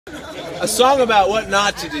A song about what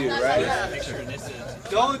not to do, right?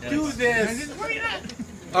 Don't do this.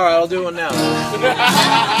 Alright, I'll do one now.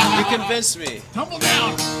 You convinced me.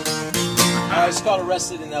 Tumbledown. It's called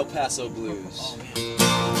Arrested in El Paso Blues.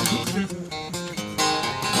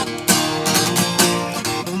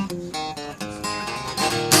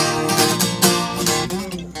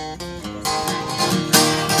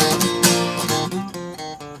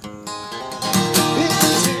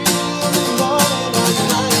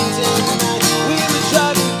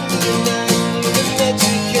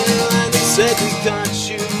 Said we got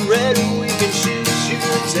you ready, we can shoot you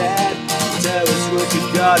dad. Tell us what you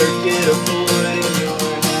got or get a bullet in your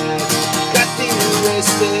head. Got the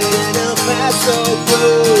arrested in El Paso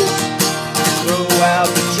Blues. Throw out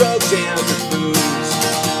the drugs and the booze.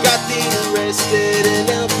 Got the arrested in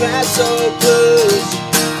El Paso Blues.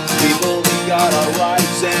 We've only got our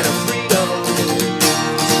rights and our freedom.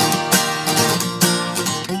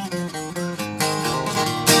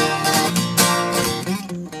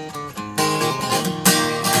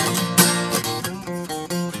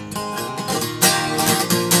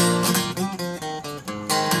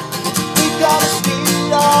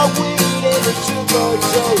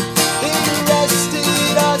 They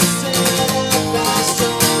arrested us in El Paso.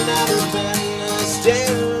 Now they're letting us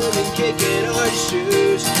down and kicking our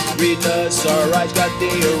shoes. Reading us our rights. Got the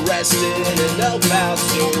arrested in El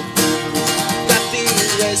Paso Blues. Got the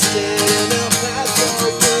arrested in El Paso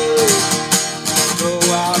Blues. Throw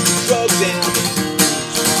out the drugs and the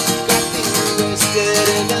booze. Got the arrested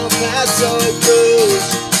in El Paso Blues.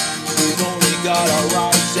 We've only got our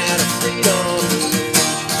rights and our freedom to lose.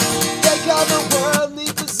 Take all the worldly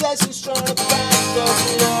possessions trying to pass the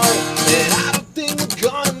floor. And I don't think we're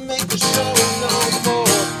gonna make the show no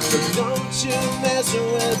more. But don't you mess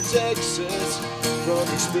with Texas. From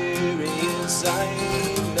experience I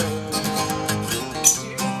know.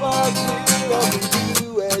 You are clear of the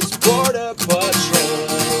U.S. Border Patrol.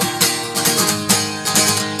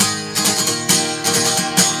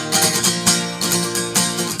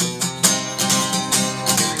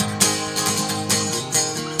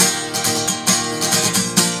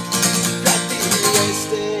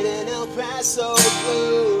 Paso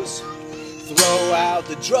Blues. Throw out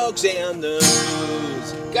the drugs and the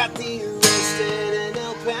booze. Got the arrested in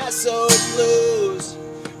El Paso Blues.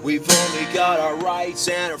 We've only got our rights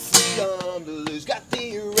and our freedom to lose. Got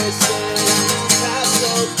the arrested